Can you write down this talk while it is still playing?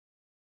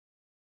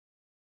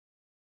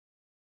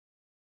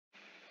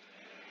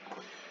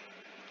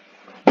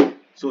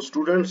So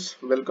students,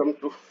 welcome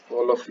to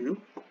all of you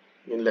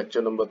in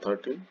lecture number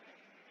 13.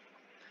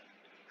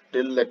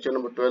 Till lecture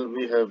number 12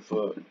 we have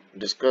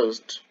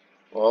discussed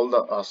all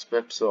the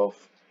aspects of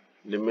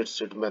limit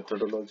state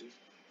methodology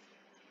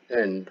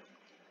and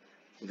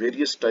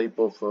various type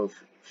of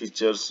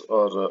features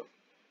or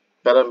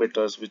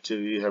parameters which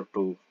we have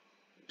to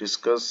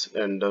discuss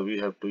and we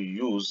have to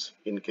use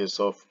in case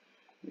of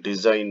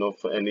design of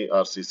any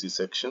RCC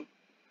section.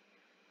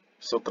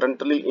 So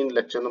currently in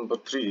lecture number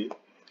 3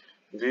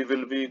 we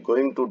will be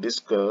going to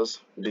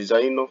discuss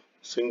design of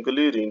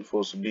singly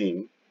reinforced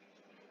beam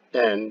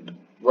and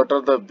what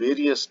are the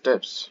various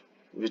steps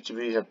which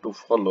we have to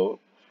follow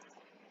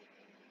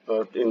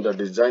in the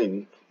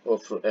design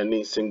of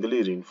any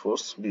singly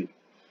reinforced beam.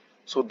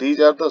 So these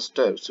are the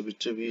steps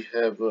which we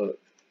have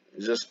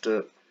just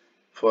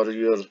for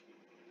your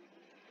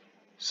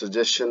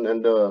suggestion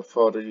and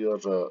for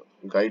your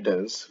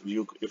guidance.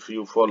 If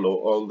you follow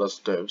all the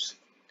steps,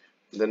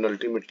 then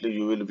ultimately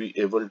you will be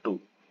able to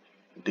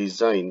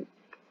design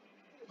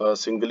a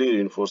singly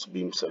reinforced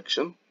beam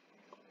section.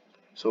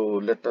 So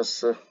let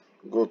us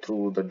go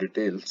through the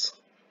details.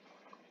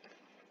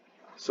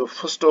 So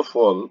first of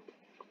all,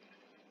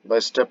 by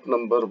step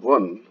number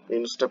 1,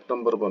 in step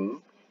number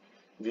 1,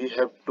 we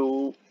have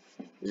to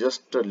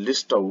just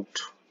list out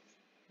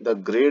the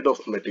grade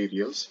of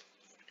materials,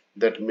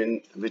 that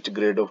means which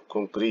grade of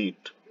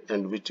concrete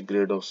and which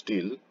grade of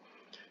steel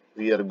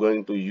we are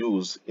going to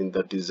use in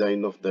the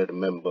design of that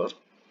member,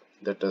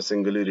 that a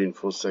singly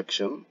reinforced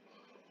section.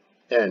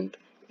 And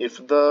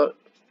if the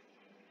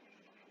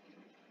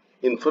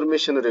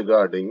information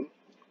regarding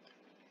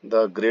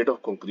the grade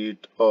of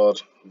concrete or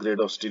grade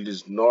of steel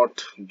is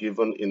not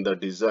given in the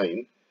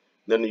design,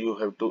 then you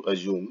have to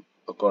assume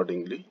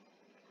accordingly.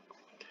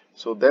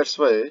 So that's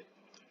why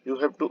you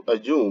have to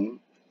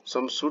assume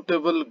some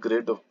suitable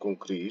grade of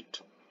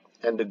concrete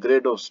and a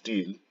grade of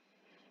steel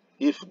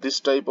if this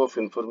type of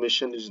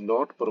information is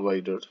not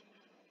provided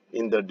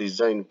in the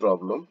design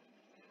problem.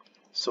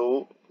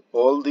 So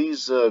all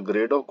these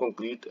grade of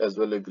concrete as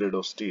well as grade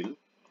of steel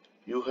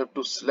you have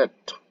to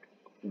select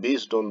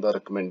based on the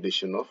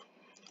recommendation of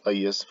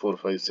IS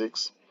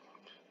 456.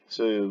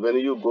 So when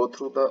you go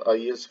through the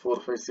IS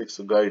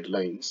 456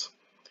 guidelines,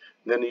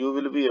 then you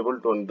will be able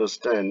to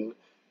understand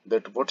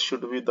that what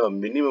should be the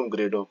minimum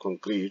grade of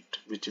concrete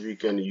which we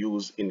can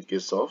use in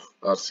case of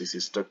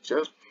RCC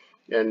structure,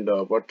 and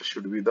what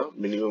should be the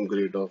minimum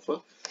grade of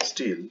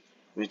steel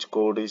which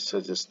code is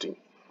suggesting.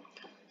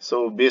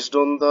 So based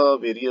on the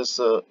various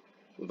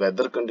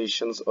weather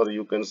conditions, or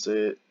you can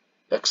say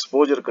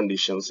exposure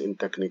conditions in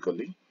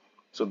technically,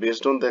 so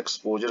based on the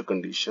exposure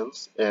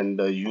conditions and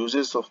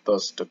uses of the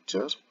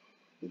structure,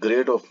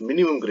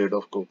 minimum grade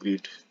of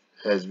concrete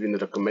has been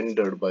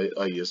recommended by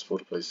IS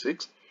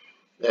 456,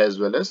 as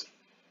well as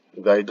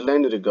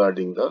guideline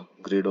regarding the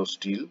grade of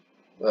steel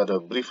are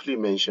briefly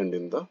mentioned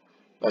in the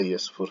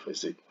IS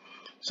 456.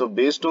 So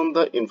based on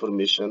the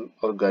information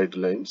or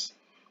guidelines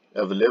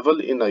available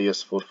in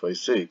IS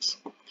 456,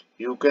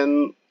 you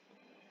can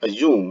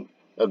assume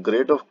a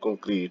grade of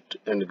concrete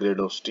and grade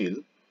of steel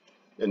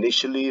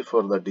initially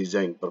for the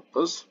design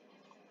purpose,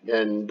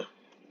 and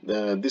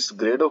this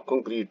grade of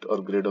concrete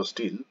or grade of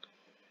steel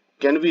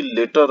can be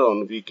later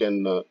on we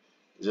can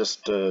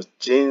just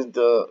change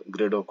the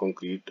grade of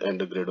concrete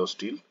and the grade of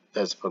steel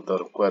as per the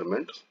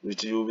requirement,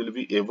 which you will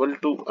be able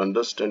to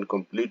understand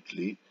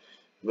completely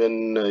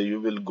when you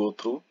will go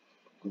through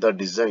the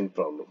design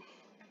problem.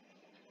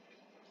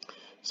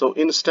 So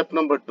in step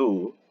number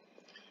 2,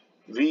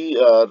 we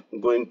are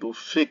going to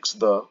fix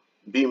the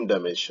beam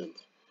dimensions.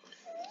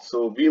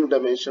 So beam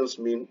dimensions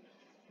mean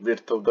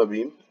width of the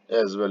beam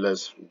as well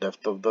as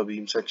depth of the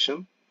beam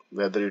section,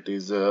 whether it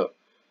is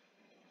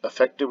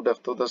effective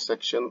depth of the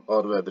section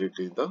or whether it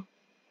is the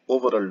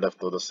overall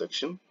depth of the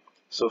section.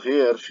 So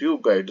here few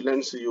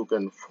guidelines you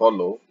can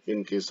follow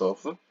in case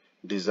of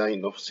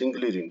design of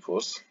singly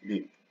reinforced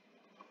beam.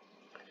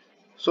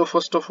 So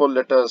first of all,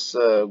 let us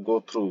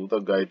go through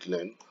the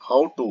guideline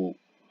how to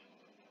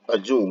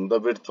assume the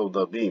width of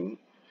the beam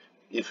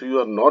if you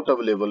are not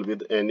available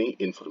with any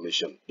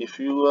information. If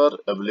you are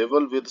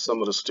available with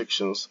some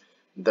restrictions,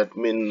 that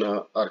mean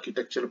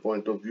architectural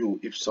point of view,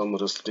 if some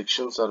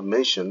restrictions are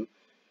mentioned,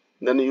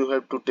 then you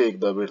have to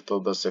take the width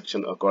of the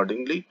section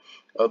accordingly.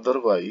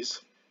 Otherwise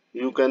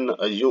you can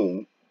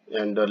assume,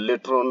 and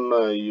later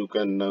on you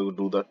can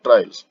do the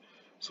trials.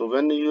 So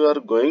when you are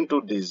going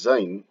to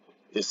design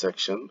a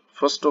section,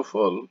 first of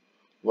all,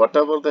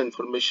 whatever the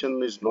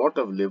information is not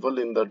available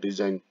in the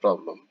design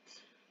problem,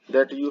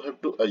 that you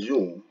have to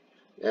assume,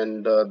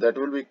 and that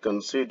will be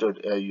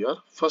considered as your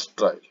first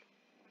trial.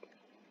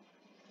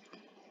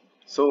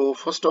 So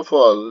first of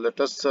all, let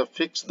us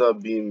fix the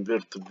beam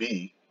width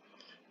B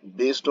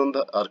based on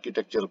the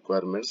architecture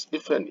requirements,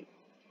 if any.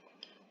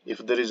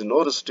 If there is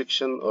no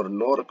restriction or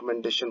no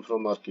recommendation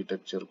from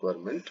architecture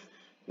requirement,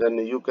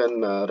 then you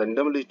can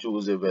randomly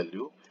choose a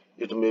value.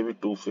 It may be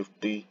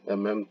 250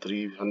 mm,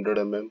 300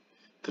 mm,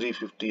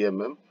 350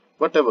 mm,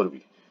 whatever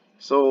be.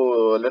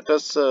 So let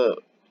us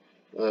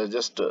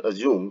just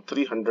assume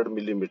 300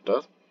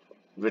 millimeter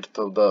width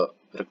of the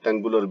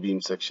rectangular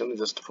beam section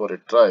just for a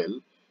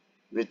trial,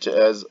 which,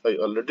 as I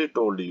already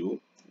told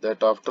you,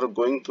 that after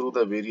going through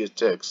the various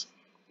checks,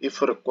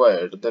 if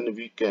required, then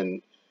we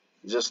can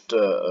just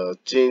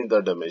change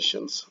the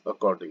dimensions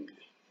accordingly.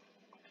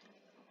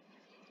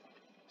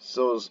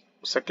 So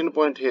second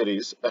point here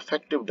is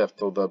effective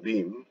depth of the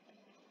beam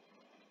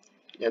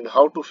and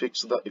how to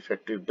fix the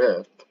effective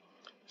depth.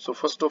 So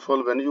first of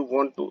all, when you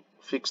want to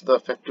fix the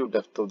effective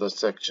depth of the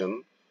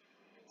section,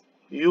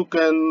 you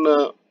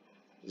can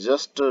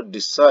just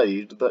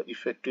decide the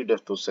effective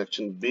depth of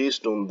section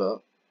based on the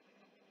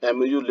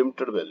MU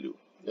limited value.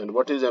 And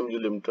what is MU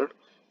limited?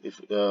 If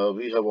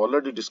we have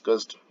already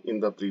discussed in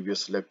the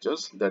previous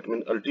lectures, that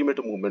means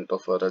ultimate movement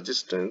of a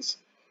resistance,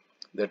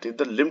 that is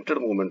the limited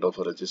movement of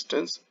a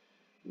resistance,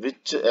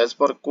 which as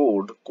per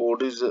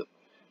code is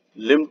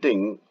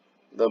limiting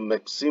the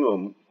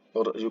maximum,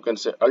 or you can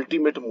say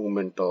ultimate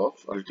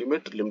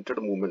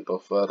limited movement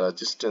of a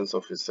resistance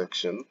of a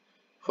section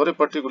for a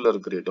particular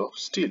grade of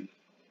steel.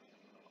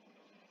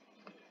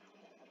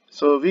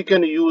 So we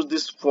can use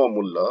this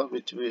formula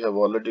which we have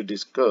already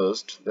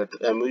discussed, that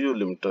MU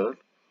limited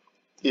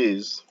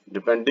is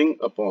depending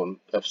upon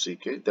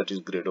FCK, that is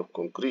grade of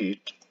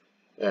concrete,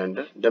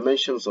 and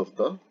dimensions of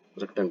the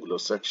rectangular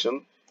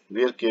section,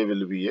 where K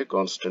will be a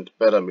constant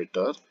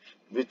parameter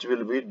which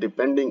will be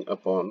depending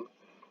upon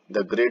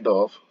the grade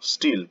of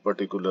steel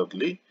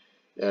particularly.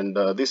 And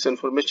this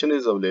information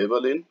is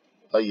available in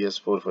IS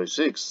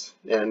 456,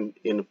 and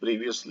in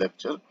previous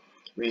lecture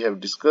we have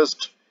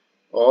discussed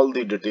all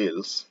the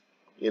details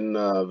in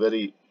a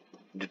very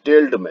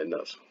detailed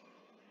manner.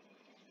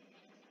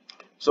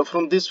 So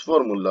from this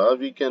formula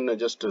we can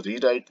just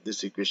rewrite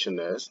this equation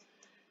as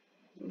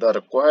the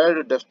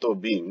required depth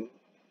of beam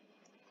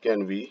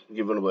can be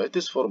given by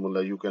this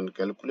formula. You can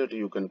calculate,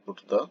 you can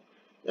put the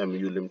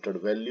MU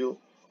limited value,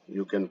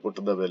 you can put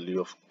the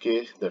value of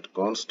K, that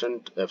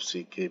constant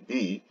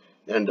FCKB,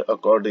 and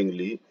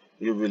accordingly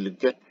you will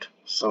get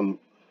some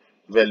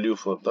value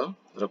for the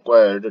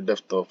required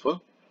depth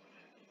of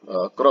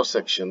cross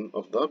section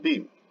of the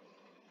beam.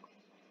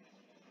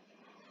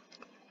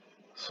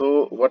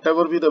 So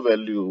whatever be the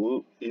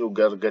value you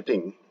are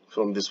getting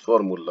from this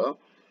formula,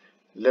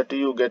 let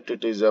you get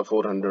it is a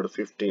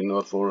 415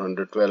 or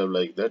 412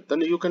 like that,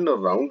 then you can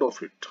round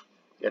off it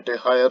at a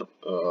higher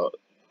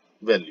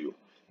value.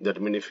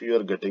 That means if you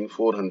are getting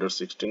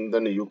 416,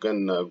 then you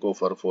can go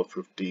for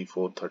 450,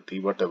 430,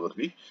 whatever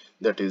be,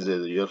 that is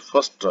your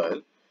first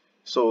trial.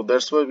 So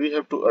that's why we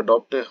have to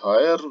adopt a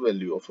higher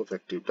value of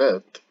effective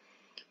depth,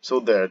 so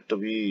that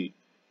we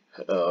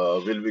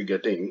will be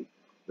getting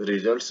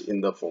results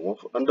in the form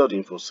of under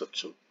reinforced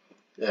section,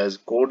 as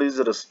code is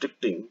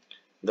restricting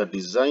the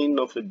design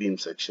of a beam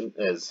section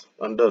as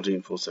under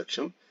reinforced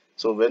section.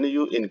 So when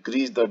you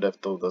increase the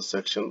depth of the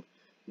section,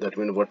 that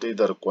means what is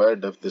the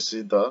required depth, this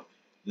is the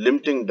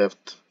limiting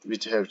depth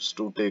which has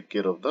to take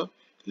care of the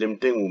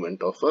limiting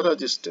moment of a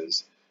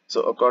resistance.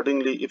 So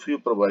accordingly, if you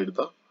provide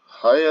the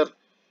higher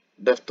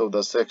depth of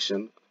the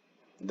section,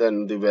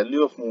 then the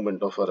value of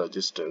movement of a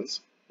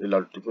resistance will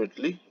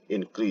ultimately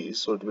increase,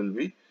 so it will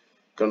be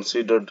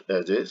considered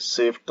as a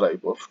safe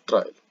type of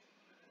trial.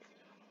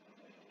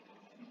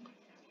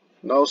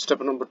 Now step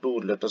number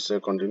 2, let us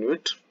continue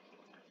it.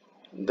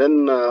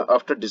 Then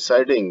after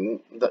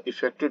deciding the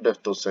effective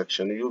depth of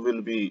section, you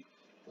will be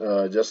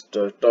just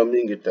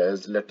terming it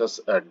as, let us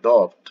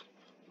adopt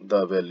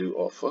the value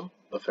of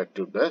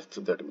effective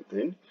depth. That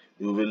means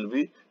you will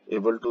be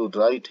able to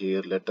write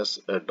here, let us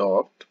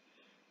adopt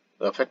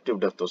effective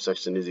depth of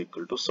section is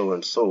equal to so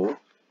and so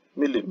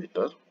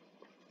millimeter.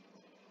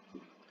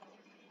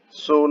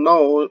 So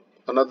now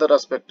another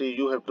aspect is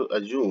you have to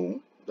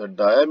assume the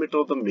diameter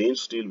of the main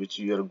steel which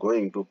you are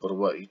going to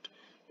provide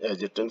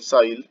as a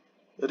tensile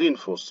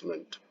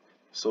reinforcement.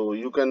 So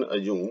you can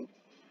assume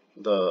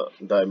the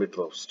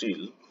diameter of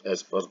steel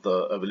as per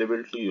the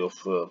availability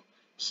of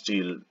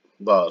steel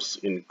bars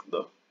in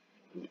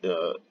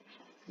the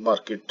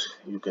market,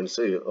 you can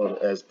say,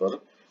 or as per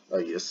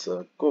IS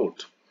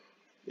code.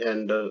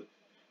 And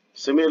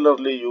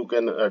similarly, you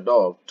can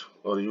adopt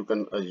or you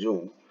can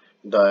assume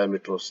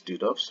diameter of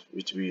stirrups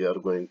which we are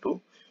going to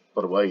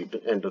provide,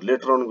 and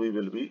later on we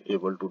will be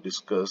able to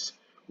discuss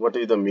what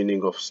is the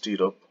meaning of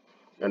stirrup.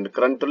 And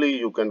currently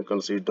you can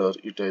consider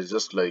it as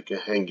just like a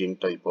hanging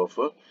type of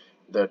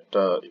that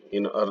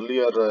in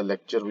earlier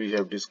lecture we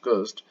have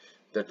discussed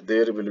that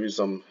there will be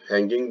some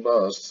hanging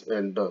bars,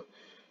 and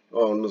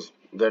on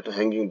that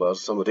hanging bars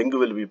some ring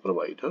will be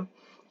provided,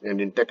 and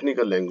in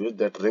technical language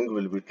that ring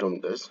will be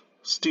termed as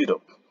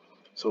stirrup.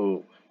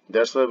 So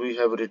that's why we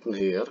have written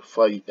here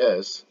phi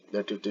s,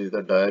 that it is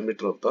the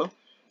diameter of the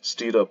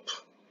stirrup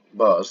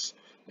bars,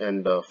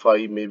 and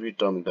phi may be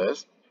termed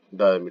as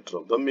diameter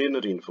of the main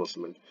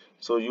reinforcement.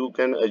 So you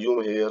can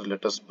assume here,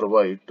 let us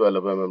provide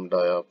 12 mm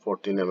dia,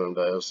 14 mm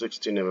dia,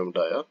 16 mm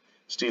dia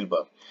steel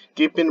bar.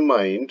 Keep in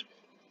mind,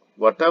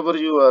 whatever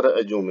you are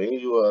assuming,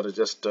 you are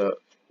just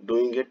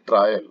doing a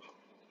trial.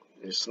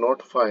 It's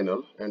not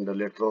final, and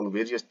later on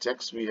various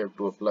checks we have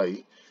to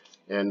apply,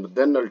 and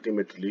then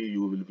ultimately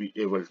you will be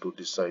able to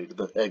decide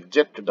the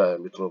exact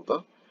diameter of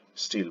the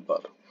steel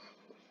bar.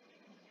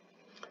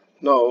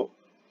 Now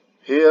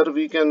here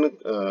we can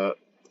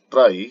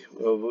try,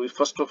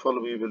 first of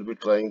all we will be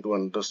trying to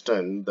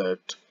understand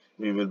that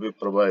we will be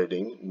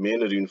providing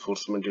main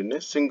reinforcement in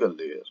a single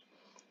layer.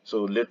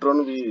 So later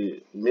on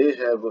we may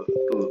have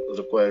to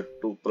require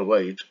to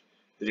provide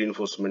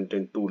reinforcement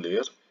in two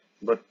layers,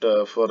 but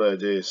for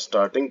a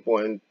starting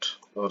point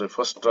or a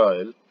first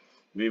trial,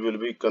 we will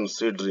be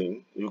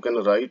considering, you can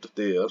write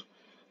there,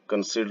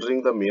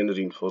 considering the main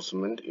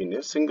reinforcement in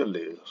a single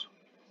layer.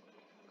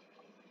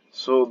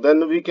 So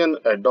then we can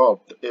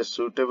adopt a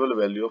suitable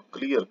value of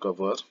clear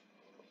cover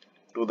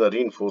to the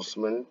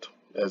reinforcement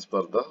as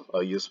per the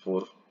IS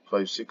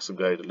 456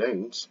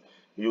 guidelines.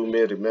 You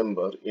may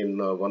remember in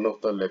one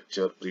of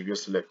the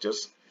previous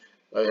lectures,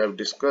 I have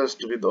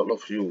discussed with all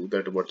of you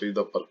that what is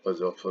the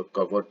purpose of a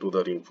cover to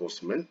the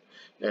reinforcement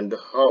and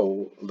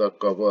how the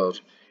cover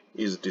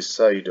is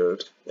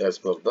decided as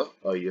per the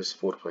IS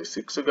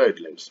 456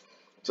 guidelines.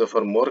 So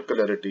for more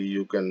clarity,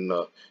 you can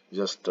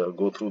just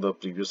go through the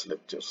previous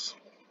lectures.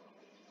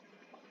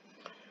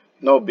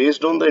 Now,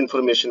 based on the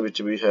information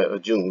which we have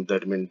assumed,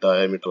 that means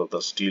diameter of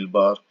the steel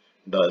bar,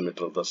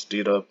 diameter of the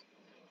stirrup,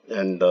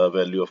 and the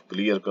value of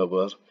clear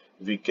cover,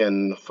 we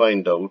can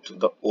find out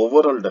the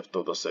overall depth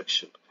of the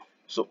section.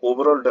 So,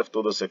 overall depth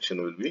of the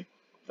section will be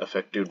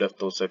effective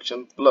depth of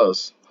section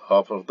plus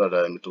half of the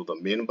diameter of the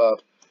main bar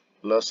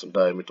plus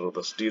diameter of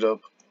the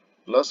stirrup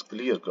plus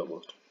clear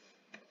cover.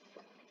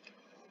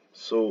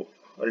 So,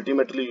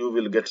 ultimately you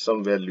will get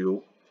some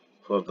value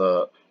for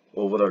the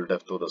overall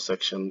depth of the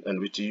section, and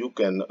which you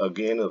can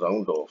again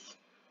round off,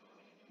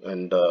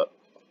 and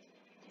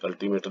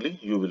ultimately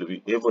you will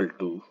be able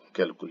to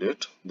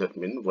calculate, that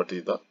means what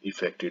is the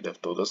effective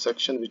depth of the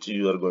section which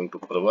you are going to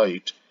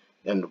provide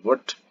and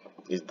what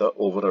is the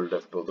overall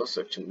depth of the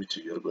section which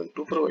you are going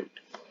to provide.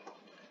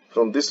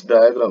 From this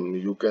diagram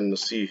you can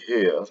see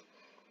here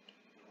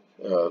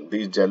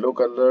these yellow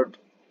colored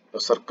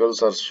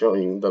circles are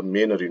showing the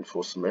main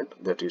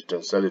reinforcement, that is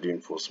tensile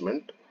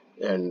reinforcement,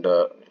 and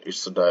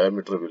its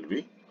diameter will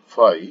be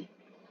 5.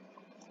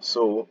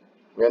 So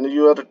when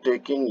you are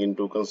taking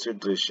into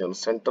consideration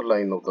center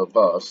line of the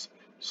bars,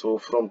 so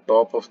from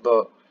top of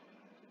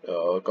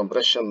the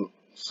compression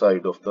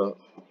side of the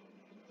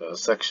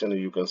section,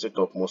 you can say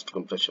topmost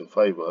compression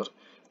fiber,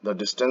 the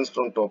distance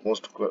from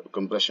topmost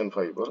compression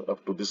fiber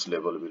up to this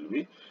level will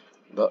be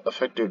the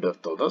effective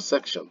depth of the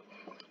section.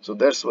 So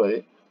that's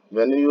why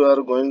when you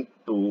are going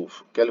to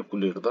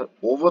calculate the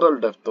overall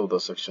depth of the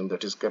section,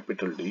 that is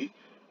capital D,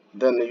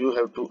 then you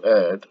have to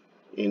add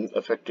in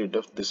effective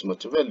depth this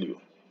much value.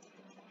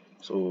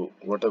 So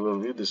whatever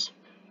be this,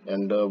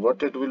 and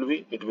what it will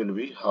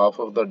be half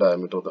of the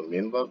diameter of the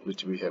main bar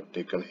which we have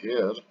taken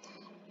here,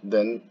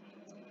 then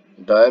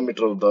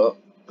diameter of the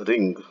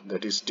ring,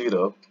 that is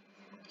stirrup,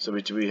 so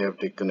which we have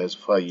taken as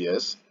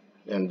 5s,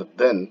 and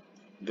then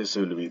this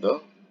will be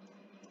the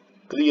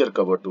clear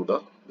cover to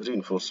the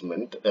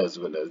reinforcement as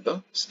well as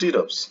the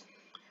stirrups.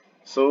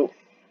 So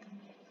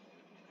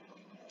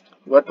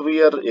what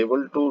we are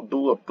able to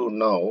do up to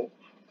now,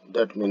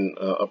 that means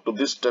up to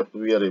this step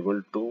we are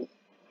able to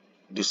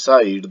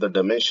decide the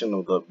dimension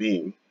of the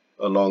beam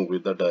along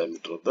with the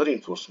diameter of the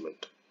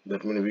reinforcement.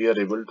 That means we are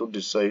able to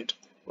decide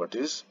what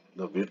is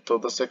the width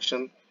of the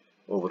section,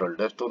 overall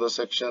depth of the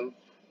section,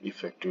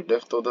 effective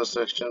depth of the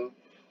section,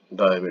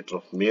 diameter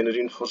of main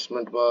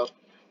reinforcement bar,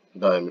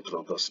 diameter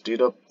of the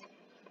stirrup,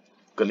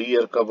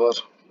 clear cover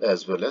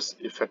as well as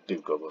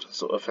effective cover.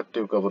 So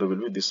effective cover will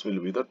be, this will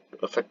be the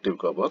effective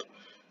cover.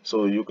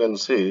 So you can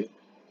say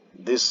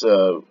this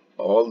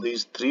all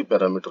these three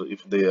parameters,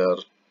 if they are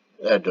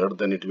added,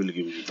 then it will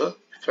give you the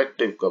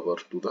effective cover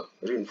to the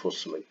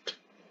reinforcement.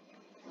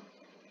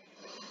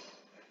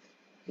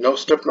 Now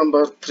step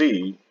number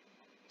 3,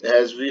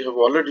 as we have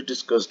already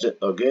discussed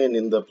again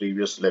in the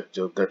previous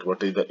lecture, that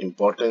what is the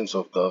importance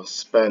of the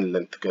span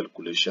length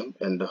calculation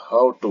and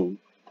how to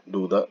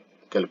do the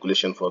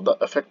calculation for the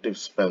effective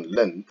span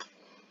length.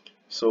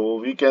 So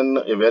we can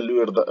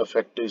evaluate the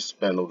effective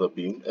span of the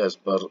beam as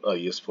per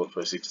IS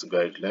 456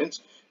 guidelines,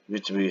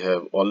 which we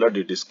have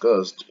already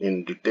discussed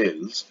in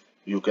details.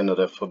 You can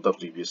refer the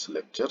previous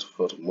lecture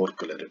for more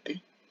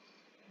clarity.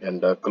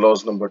 And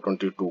clause number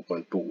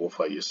 22.2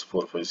 of IS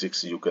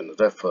 456 you can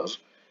refer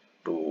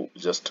to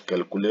just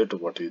calculate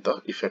what is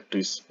the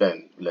effective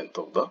span length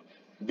of the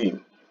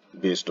beam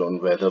based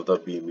on whether the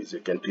beam is a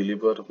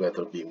cantilever,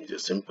 whether beam is a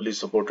simply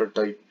supported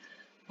type,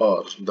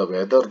 or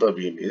whether the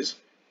beam is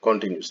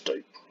continuous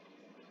type.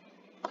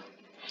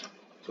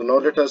 So now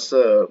let us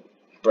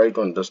try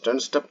to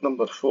understand step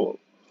number 4.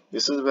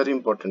 This is a very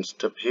important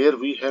step. Here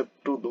we have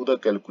to do the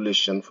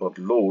calculation for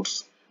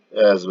loads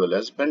as well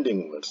as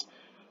bending moments.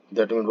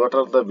 That means what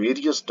are the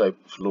various type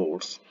of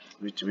loads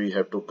which we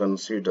have to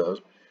consider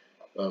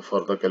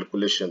for the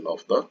calculation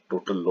of the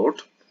total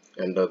load,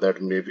 and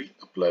that may be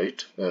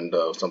applied, and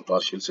some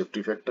partial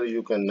safety factor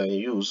you can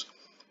use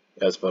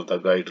as per the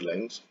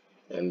guidelines,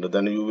 and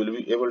then you will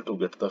be able to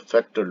get the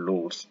factored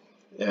loads,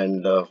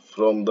 and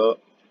from the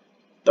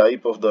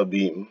type of the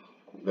beam,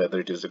 whether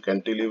it is a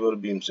cantilever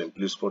beam,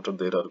 simply supported,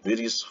 there are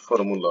various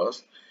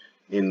formulas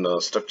in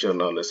structure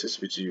analysis,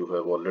 which you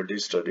have already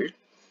studied.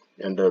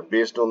 And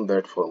based on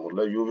that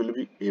formula, you will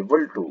be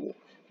able to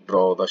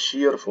draw the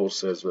shear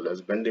force as well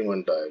as bending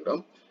moment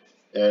diagram.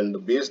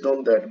 And based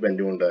on that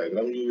bending moment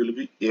diagram, you will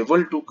be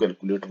able to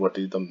calculate what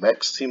is the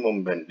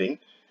maximum bending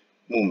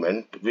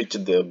moment which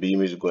the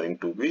beam is going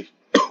to be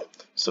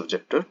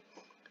subjected.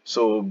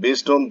 So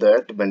based on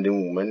that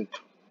bending moment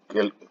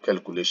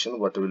calculation,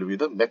 what will be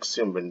the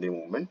maximum bending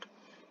moment,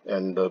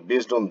 and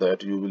based on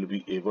that you will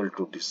be able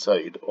to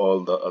decide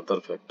all the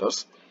other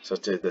factors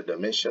such as the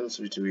dimensions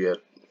which we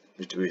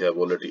have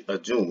already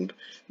assumed.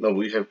 Now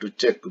we have to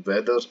check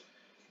whether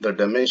the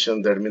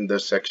dimension, that means the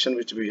section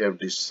which we have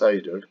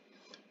decided,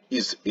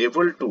 is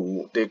able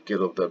to take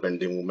care of the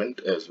bending moment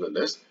as well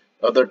as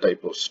other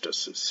type of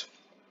stresses.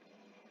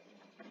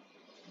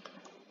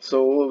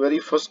 So very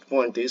first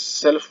point is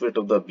self weight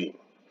of the beam.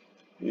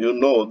 You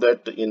know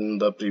that in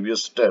the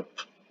previous step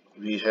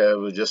we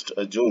have just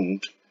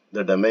assumed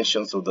the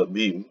dimensions of the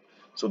beam.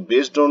 So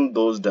based on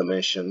those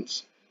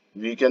dimensions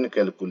we can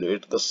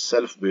calculate the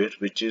self weight,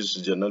 which is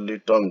generally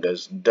termed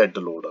as dead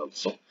load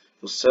also.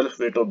 So self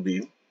weight of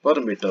beam per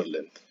meter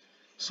length.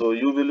 So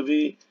you will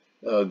be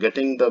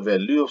getting the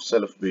value of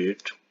self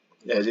weight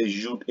as a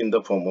U in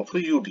the form of a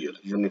UDL,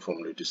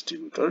 uniformly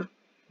distributed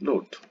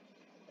load.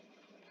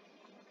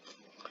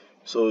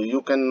 So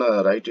you can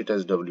write it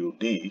as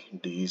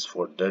WD. D is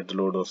for dead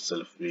load or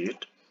self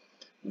weight,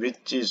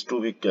 which is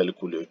to be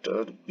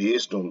calculated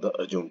based on the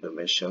assumed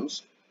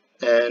dimensions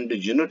and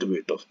unit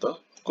weight of the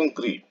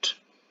concrete.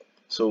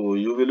 So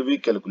you will be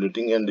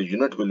calculating, and the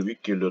unit will be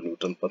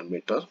kilonewton per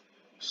meter.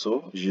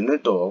 So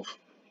unit of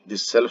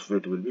this self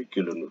weight will be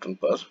kilonewton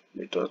per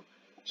meter.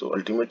 So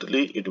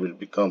ultimately it will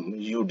become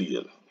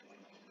UDL.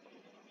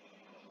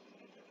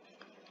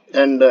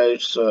 And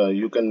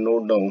you can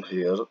note down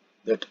here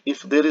that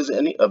if there is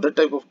any other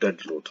type of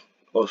dead load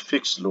or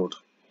fixed load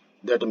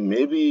that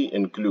may be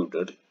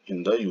included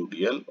in the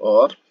UDL,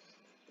 or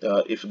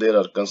if there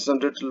are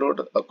concentrated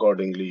load,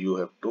 accordingly you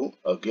have to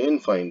again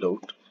find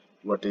out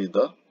what is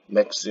the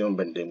maximum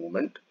bending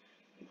moment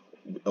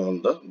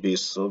on the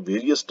basis of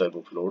various type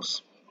of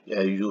loads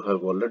you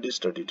have already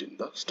studied in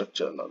the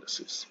structure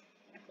analysis.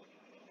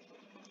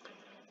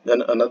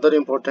 Then another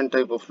important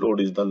type of load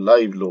is the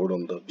live load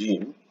on the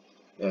beam,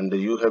 and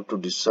you have to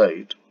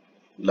decide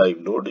live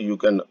load. You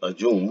can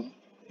assume,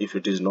 if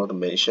it is not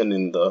mentioned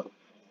in the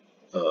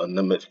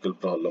numerical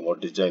problem or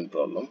design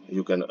problem,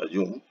 you can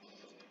assume,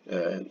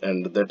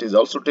 and that is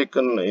also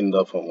taken in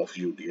the form of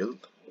UDL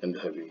and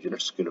having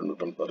units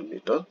kilonewton per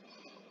meter,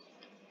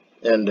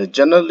 and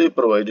generally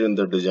provided in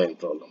the design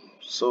problem.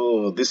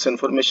 So this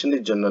information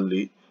is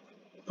generally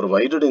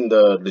provided in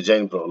the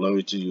design problem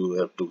which you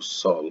have to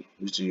solve,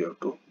 which you have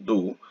to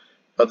do.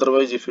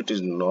 Otherwise, if it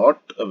is not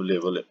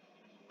available,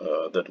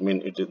 that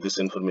means this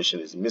information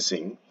is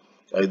missing.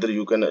 Either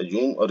you can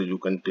assume or you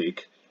can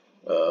take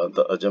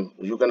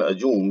you can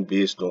assume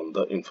based on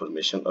the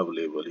information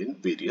available in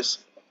various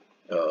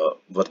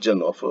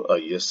version of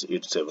IS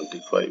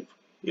 875,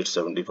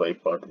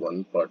 875 part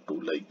 1, part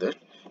 2, like that.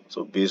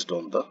 So based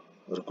on the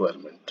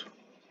requirement.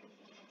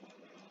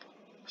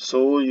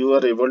 So you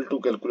are able to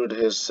calculate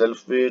his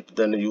self weight,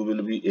 then you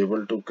will be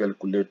able to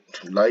calculate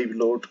live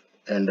load,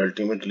 and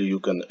ultimately you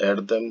can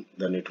add them,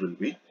 then it will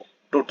be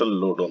total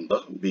load on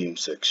the beam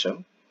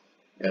section.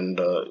 And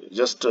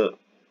just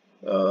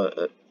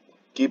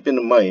keep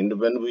in mind,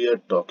 when we are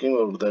talking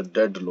about the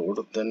dead load,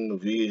 then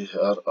we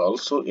are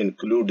also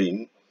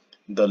including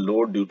the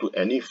load due to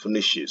any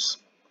finishes,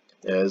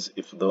 as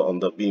if on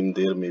the beam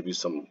there may be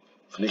some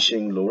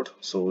finishing load.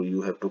 So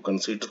you have to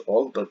consider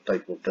all the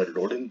type of dead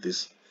load in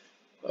this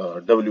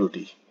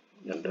WD,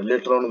 and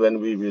later on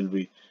when we will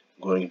be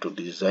going to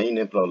design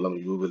a problem,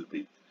 you will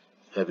be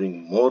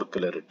having more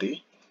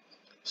clarity.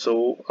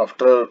 So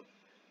after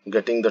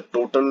getting the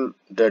total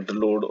dead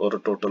load or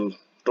total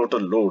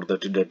load,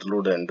 that is dead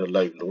load and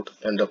live load,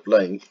 and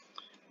applying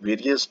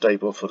various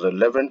type of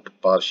relevant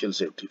partial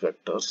safety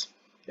factors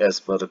as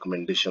per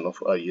recommendation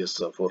of IS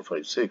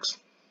 456,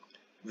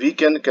 we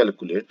can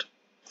calculate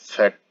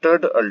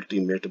factored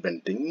ultimate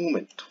bending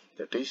moment.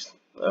 That is,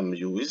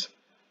 MU is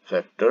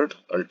factored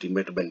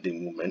ultimate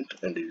bending moment,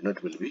 and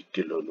unit will be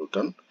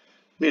kilonewton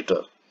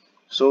meter.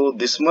 So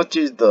this much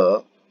is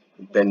the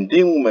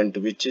bending moment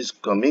which is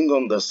coming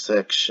on the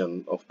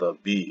section of the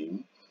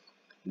beam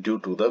due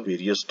to the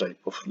various type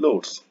of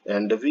loads,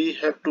 and we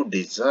have to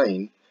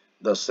design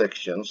the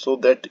section so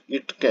that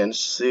it can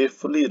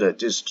safely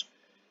resist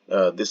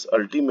this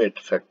ultimate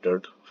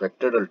factored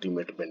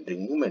ultimate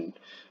bending moment.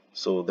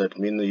 So that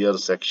means your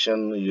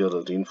section,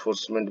 your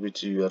reinforcement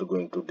which you are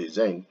going to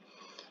design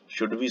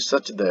should be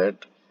such that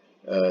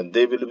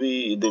they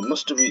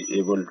must be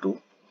able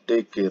to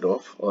take care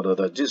of or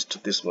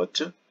resist this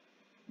much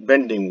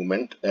bending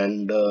moment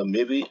and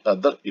maybe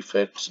other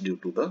effects due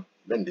to the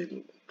bending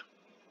moment.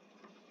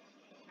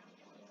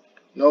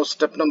 Now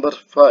step number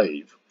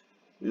 5,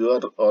 you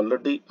are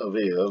already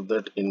aware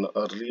that in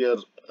earlier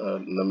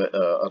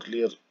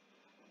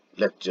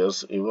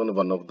lectures, even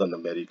one of the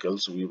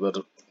numericals, we were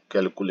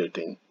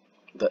calculating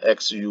the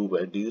XU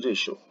by D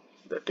ratio.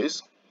 that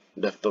is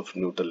depth of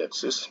neutral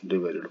axis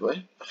divided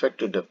by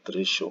effective depth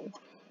ratio.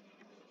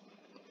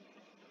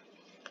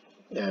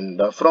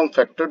 And from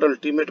factored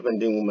ultimate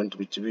bending moment,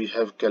 which we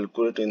have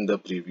calculated in the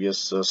previous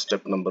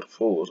step number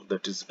 4,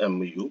 that is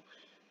mu,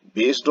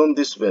 based on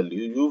this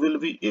value you will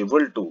be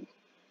able to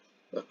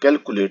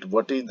calculate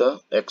what is the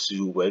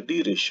xu by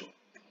d ratio.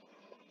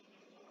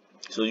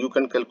 So you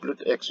can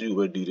calculate xu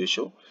by d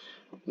ratio.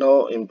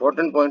 Now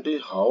important point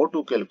is how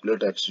to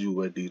calculate xu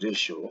by d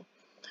ratio.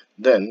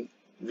 Then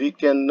we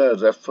can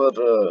refer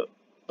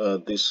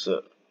this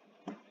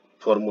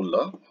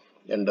formula,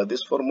 and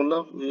this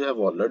formula we have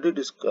already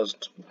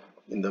discussed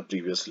in the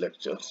previous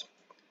lectures.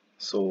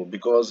 So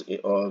because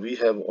we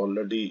have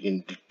already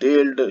in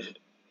detailed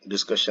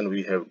discussion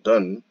we have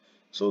done,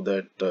 so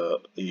that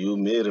you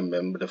may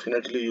remember,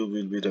 definitely you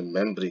will be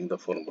remembering the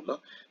formula.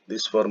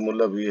 This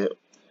formula we have,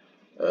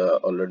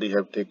 already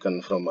have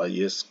taken from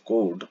IS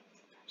code.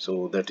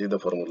 So that is the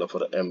formula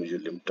for mu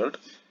limited.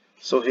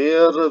 So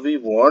here we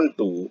want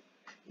to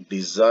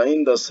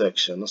design the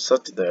section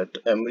such that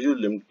mu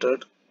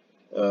limited,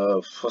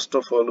 first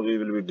of all we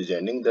will be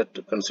designing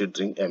that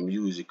considering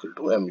mu is equal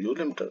to mu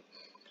limited.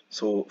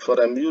 So for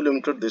mu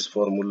limited this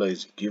formula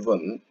is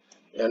given,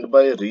 and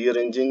by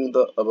rearranging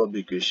the above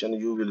equation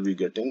you will be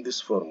getting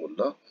this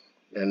formula,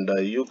 and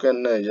you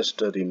can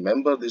just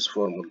remember this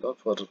formula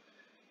for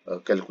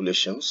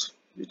calculations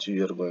which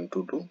we are going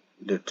to do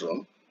later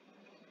on.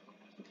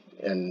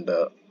 And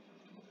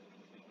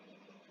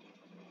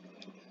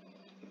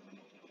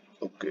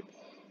okay,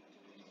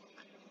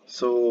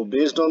 so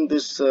based on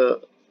this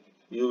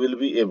you will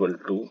be able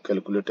to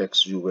calculate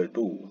xu by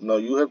 2. Now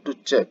you have to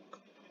check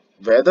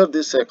whether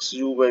this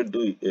xu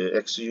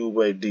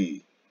by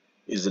d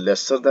is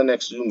lesser than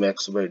xu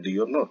max by d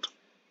or not.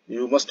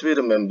 You must be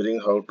remembering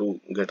how to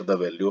get the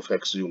value of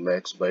xu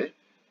max by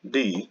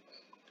d.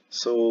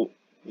 So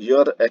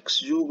your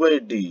xu by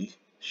d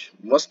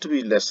must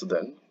be less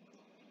than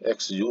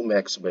xu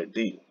max by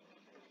d.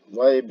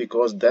 Why?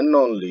 Because then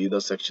only the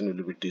section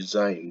will be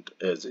designed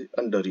as a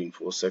under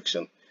reinforced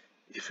section.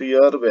 If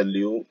your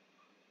value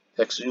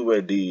xu by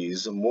d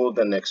is more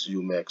than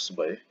xu max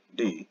by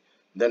d,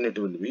 then it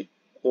will be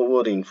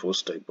over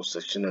reinforced type of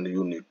section and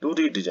you need to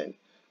redesign.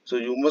 So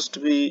you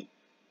must be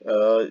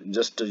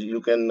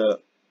you can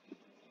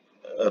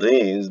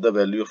arrange the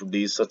value of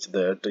d such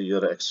that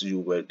your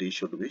xu by d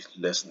should be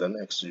less than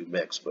xu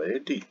max by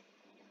d.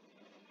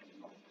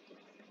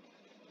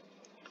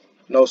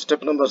 Now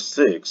step number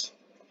 6,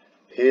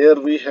 here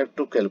we have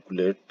to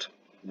calculate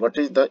what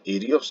is the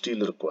area of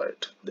steel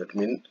required. That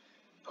means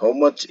how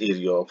much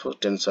area of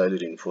tensile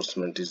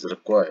reinforcement is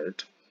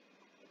required.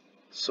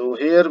 So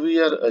here we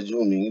are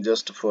assuming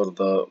just for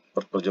the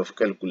purpose of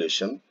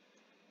calculation,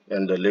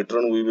 and later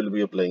on we will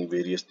be applying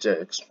various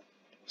checks.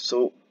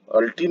 So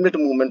ultimate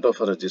moment of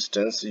a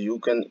resistance you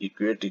can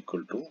equate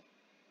equal to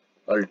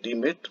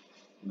ultimate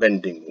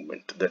bending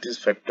moment, that is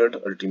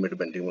factored ultimate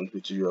bending moment,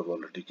 which you have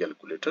already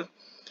calculated.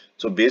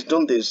 So based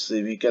on this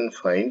we can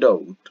find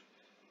out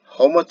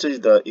how much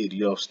is the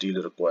area of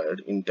steel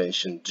required in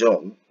tension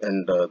zone,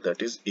 and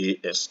that is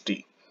AST.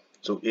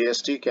 So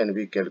AST can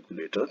be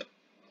calculated,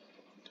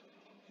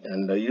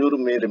 and you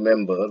may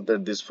remember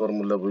that this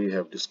formula we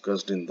have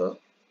discussed in the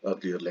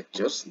earlier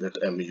lectures, that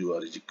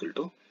MUR is equal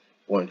to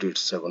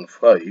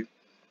 0.875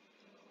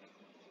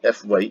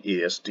 F by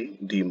AST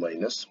D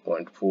minus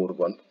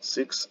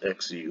 0.416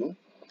 XU.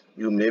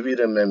 You maybe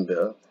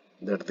remember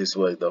that this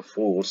was the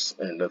force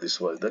and this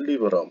was the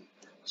lever arm.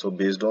 So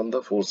based on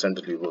the force and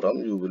lever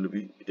arm you will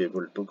be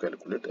able to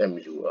calculate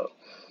MUR.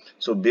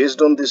 So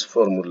based on this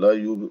formula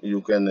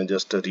you can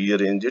just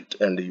rearrange it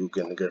and you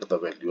can get the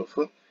value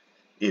of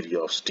area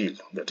of steel,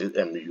 that is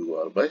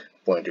MUR by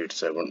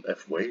 0.87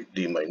 F by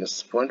D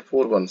minus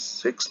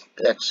 0.416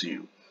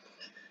 XU.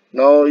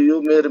 Now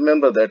you may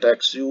remember that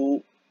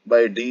XU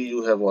by D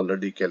you have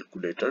already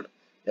calculated,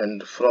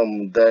 and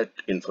from that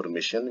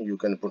information you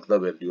can put the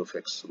value of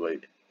X by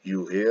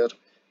U here.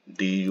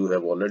 D you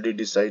have already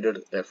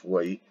decided.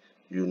 Fy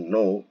you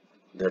know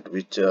that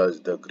which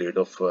is the grade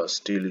of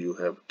steel you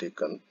have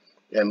taken.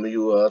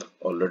 MUR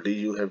already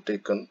you have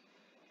taken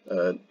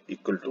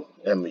equal to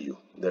MU.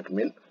 That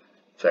means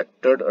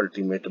factored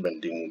ultimate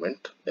bending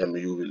moment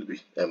MU will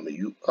be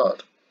MUR.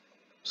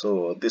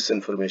 So this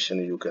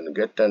information you can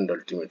get, and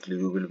ultimately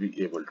you will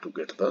be able to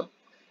get the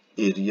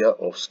area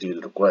of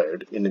steel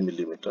required in a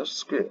millimeter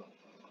square.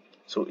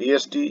 So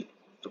AST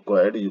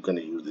required, you can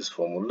use this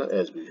formula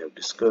as we have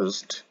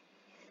discussed.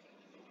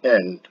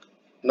 And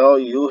now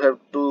you have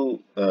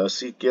to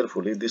see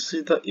carefully, this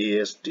is the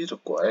AST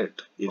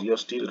required, area of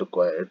steel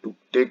required to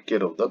take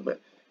care of the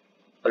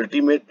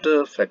ultimate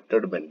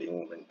factored bending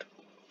moment.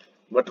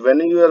 But when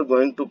you are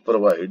going to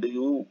provide,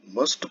 you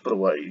must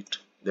provide,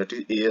 that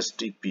is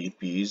ASTP,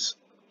 P is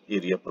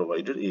area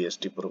provided,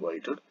 AST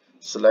provided,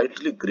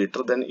 slightly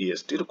greater than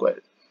AST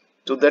required.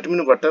 So that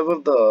means whatever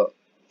the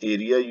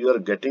area you are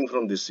getting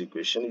from this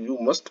equation, you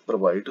must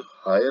provide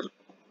higher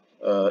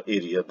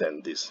area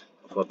than this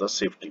for the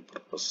safety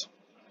purpose.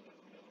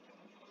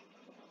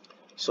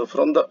 So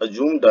from the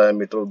assumed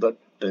diameter of the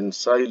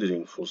tensile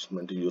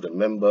reinforcement, you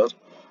remember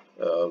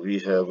we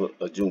have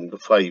assumed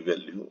phi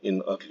value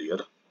in earlier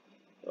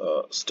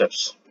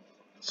steps.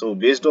 So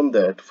based on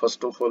that,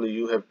 first of all,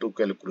 you have to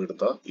calculate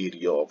the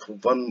area of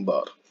one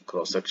bar,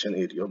 cross section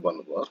area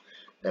 1 bar,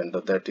 and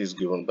that is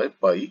given by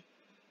pi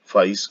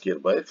phi square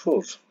by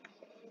 4.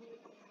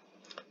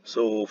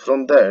 So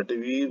from that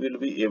we will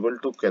be able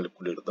to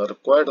calculate the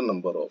required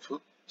number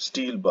of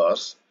steel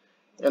bars,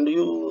 and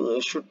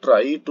you should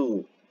try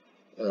to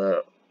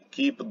uh,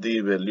 keep the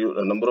value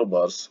number of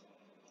bars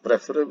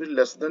preferably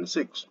less than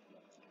 6.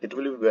 It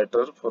will be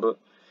better for,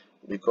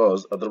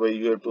 because otherwise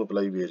you have to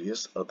apply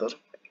various other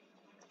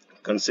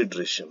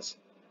considerations.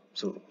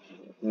 So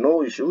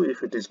no issue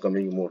if it is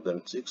coming more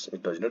than 6.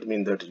 It does not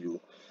mean that you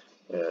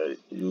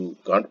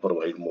can't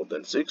provide more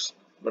than 6,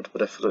 but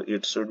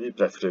it should be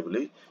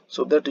preferably,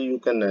 so that you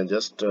can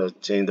just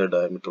change the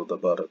diameter of the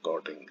bar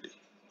accordingly.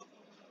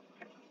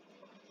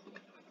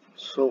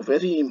 So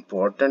very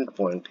important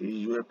point is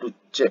you have to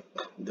check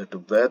that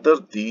whether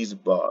these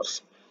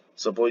bars,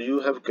 suppose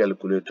you have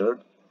calculated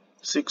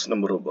 6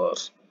 number of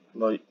bars,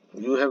 now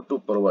you have to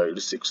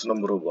provide 6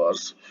 number of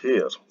bars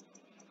here.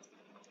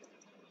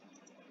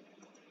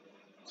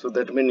 So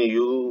that means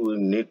you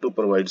need to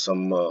provide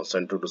some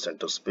center to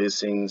center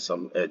spacing,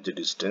 some edge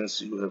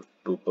distance you have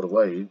to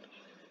provide,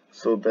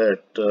 so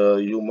that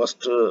you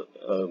must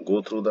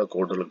go through the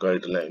codal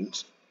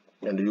guidelines,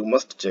 and you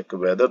must check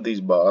whether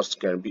these bars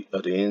can be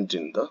arranged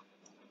in the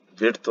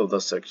width of the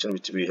section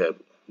which we have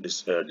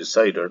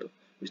decided,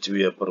 which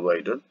we have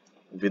provided,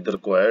 with the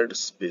required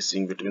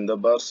spacing between the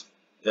bars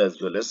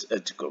as well as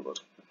edge cover.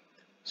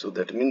 So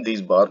that means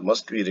these bars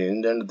must be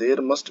arranged and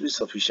there must be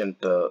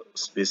sufficient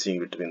spacing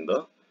between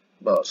the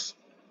bars.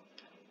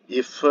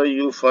 If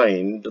you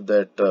find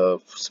that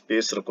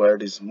space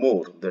required is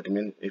more, that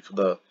means if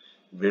the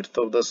width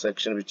of the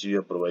section which you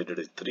have provided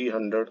is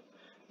 300,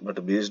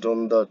 but based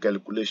on the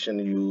calculation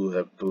you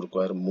have to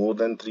require more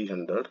than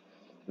 300,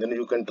 then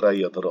you can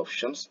try other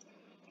options,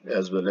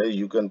 as well as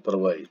you can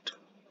provide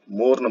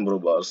more number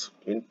of bars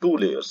in 2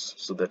 layers.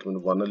 So that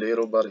means one layer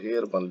of bar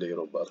here, one layer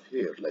of bar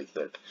here, like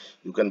that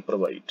you can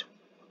provide.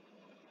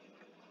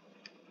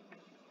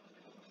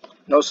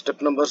 Now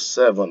step number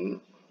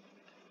 7.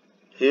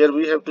 Here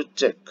we have to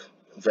check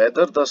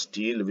whether the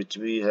steel which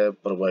we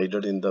have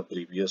provided in the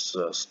previous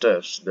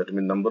steps, that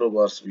means number of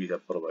bars we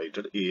have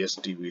provided,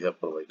 AST we have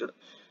provided,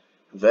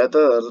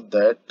 whether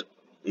that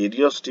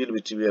area of steel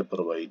which we have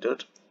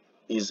provided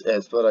is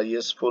as per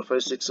IS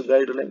 456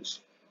 guidelines.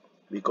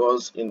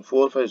 Because in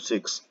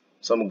 456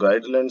 some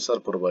guidelines are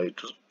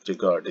provided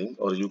regarding,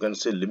 or you can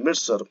say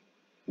limits are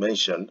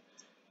mentioned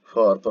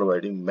for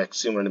providing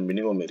maximum and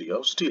minimum area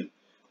of steel.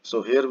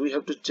 So here we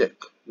have to check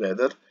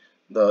whether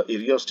the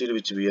area of steel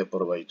which we have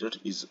provided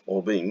is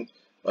obeying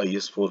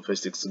IS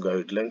 456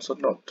 guidelines or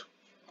not.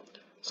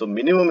 So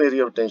minimum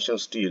area of tension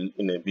steel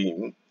in a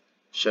beam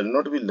shall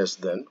not be less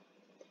than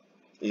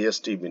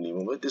AST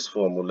minimum. By this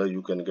formula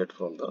you can get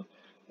from the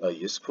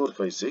IS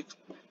 456.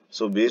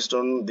 So based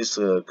on this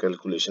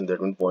calculation,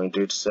 that means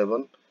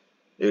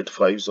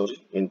 0.8785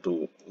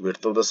 into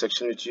width of the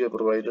section which you have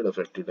provided,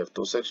 effective depth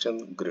of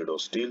section, grade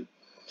of steel,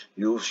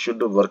 you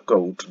should work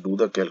out, do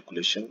the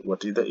calculation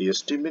what is the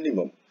AST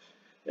minimum,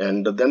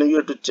 and then you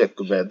have to check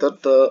whether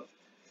the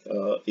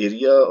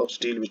area of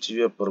steel which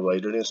you have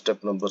provided in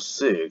step number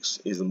 6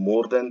 is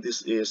more than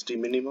this AST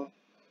minimum,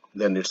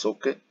 then it's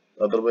okay.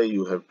 Otherwise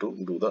you have to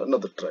do the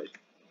another trial.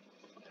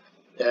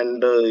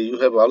 And you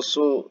have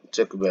also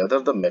checked whether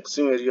the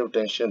maximum area of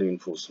tension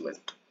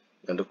reinforcement,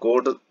 and the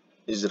code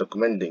is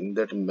recommending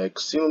that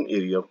maximum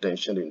area of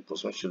tension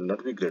reinforcement should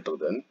not be greater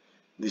than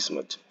this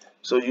much.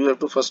 So you have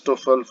to first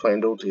of all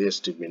find out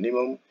AST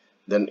minimum,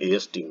 then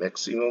AST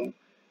maximum,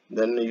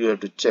 then you have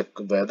to check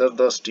whether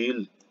the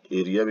steel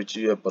area which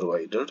you have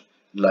provided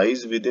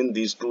lies within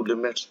these two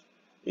limits.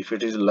 If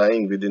it is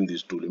lying within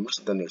these two limits,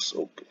 then it's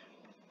okay.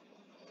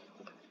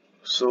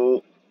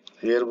 So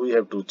here we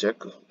have to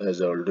check,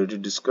 as I already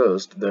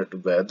discussed, that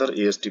whether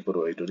AST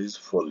provided is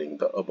following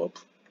the above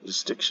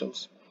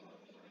restrictions.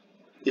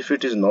 If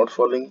it is not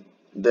following,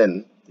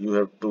 then you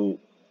have to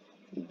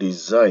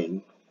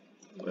design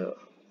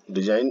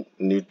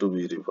need to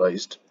be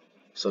revised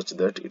such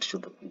that it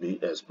should be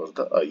as per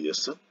the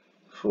IS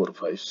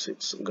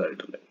 456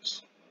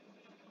 guidelines.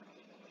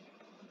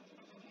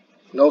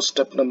 Now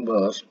step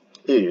number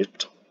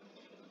 8.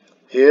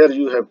 Here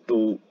you have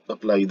to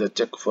apply the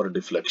check for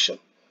deflection.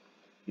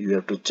 You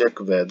have to check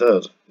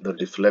whether the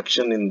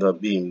deflection in the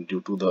beam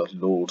due to the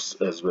loads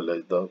as well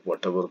as the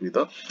whatever be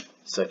the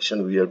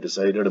section we have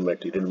decided,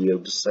 material we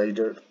have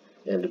decided,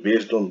 and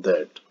based on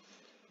that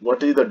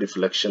what is the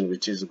deflection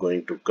which is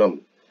going to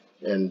come,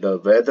 and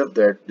whether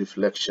that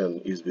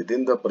deflection is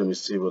within the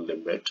permissible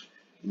limit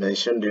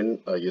mentioned in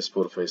IS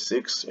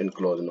 456 in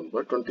clause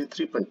number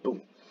 23.2.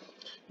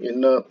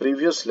 In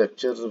previous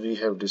lectures we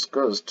have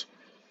discussed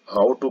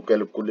how to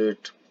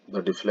calculate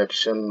the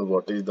deflection,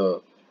 what is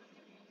the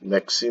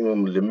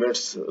maximum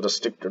limits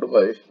restricted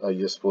by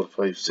IS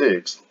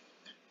 456.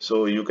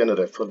 So you can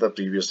refer the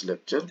previous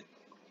lecture.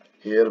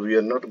 Here we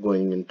are not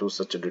going into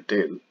such a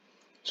detail.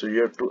 So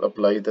you have to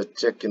apply the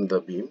check in the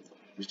beam,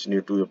 which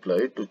need to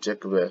apply to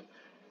check where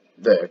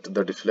that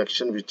the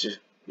deflection which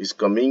is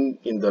coming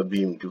in the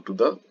beam due to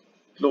the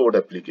load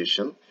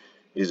application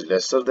is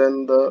lesser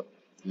than the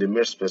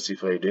limit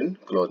specified in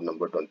clause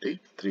number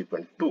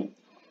 23.2.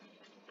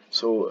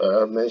 So I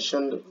have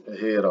mentioned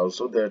here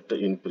also that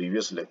in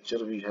previous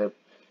lecture we have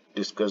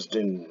discussed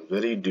in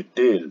very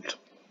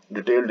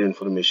detailed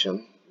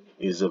information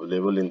is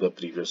available in the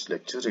previous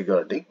lecture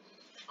regarding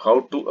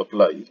how to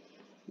apply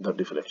the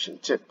deflection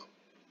check.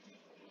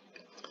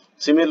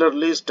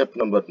 Similarly, step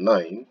number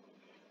 9,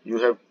 you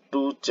have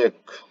to check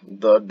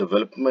the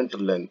development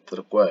length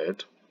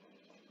required.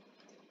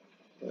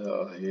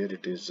 Here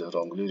it is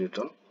wrongly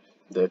written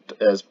that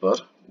as per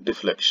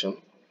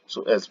deflection.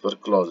 So as per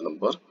clause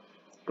number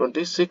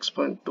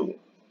 26.2.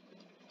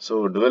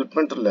 So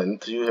development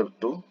length you have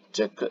to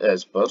check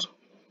as per,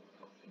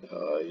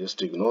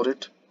 just ignore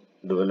it,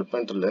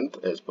 development length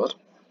as per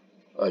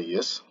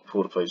IS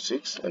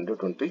 456 and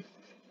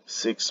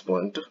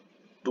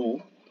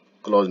 26.2,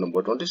 clause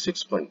number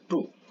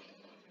 26.2.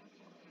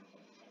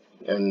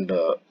 And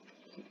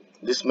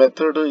this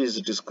method is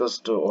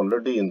discussed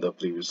already in the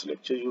previous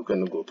lecture. You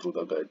can go through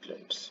the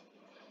guidelines.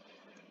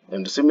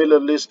 And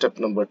similarly, step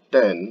number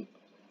 10,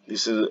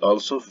 this is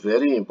also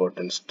very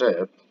important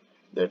step,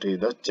 that is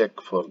the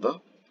check for the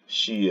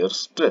shear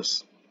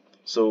stress.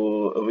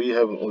 So we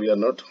are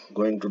not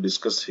going to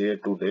discuss here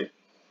today,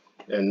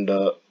 and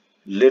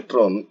later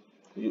on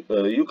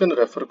you can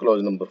refer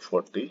clause number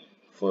 40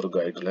 for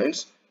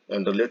guidelines,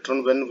 and later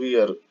on when we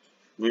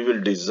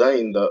will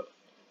design the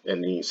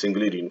any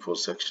singly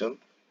reinforced section,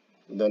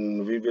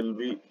 then we will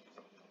be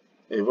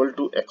able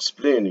to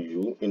explain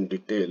you in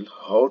detail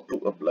how to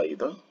apply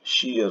the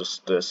shear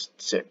stress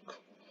check.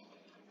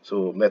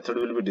 So method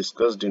will be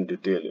discussed in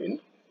detail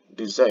in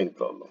design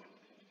problem.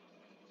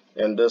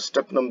 And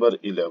step number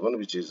 11,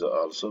 which is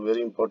also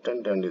very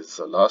important and is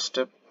the last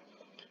step,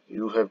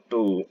 you have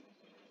to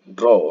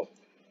draw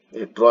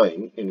a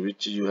drawing in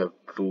which you have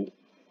to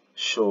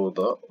show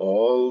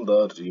all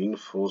the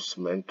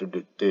reinforcement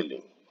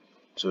detailing.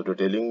 So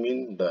detailing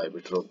means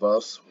diameter of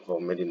bars, how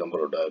many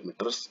number of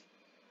diameters,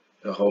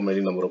 how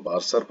many number of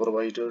bars are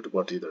provided,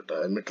 what is the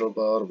diameter of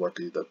bar, what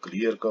is the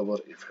clear cover,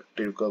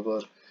 effective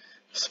cover,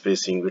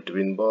 spacing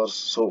between bars.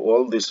 So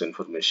all this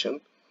information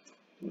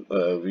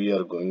we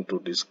are going to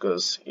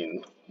discuss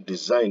in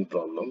design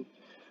problem.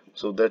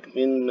 So that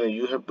means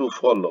you have to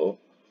follow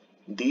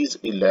these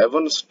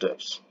 11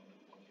 steps,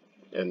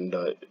 and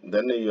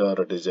then your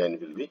design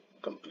will be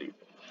complete.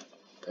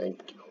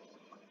 Thank you.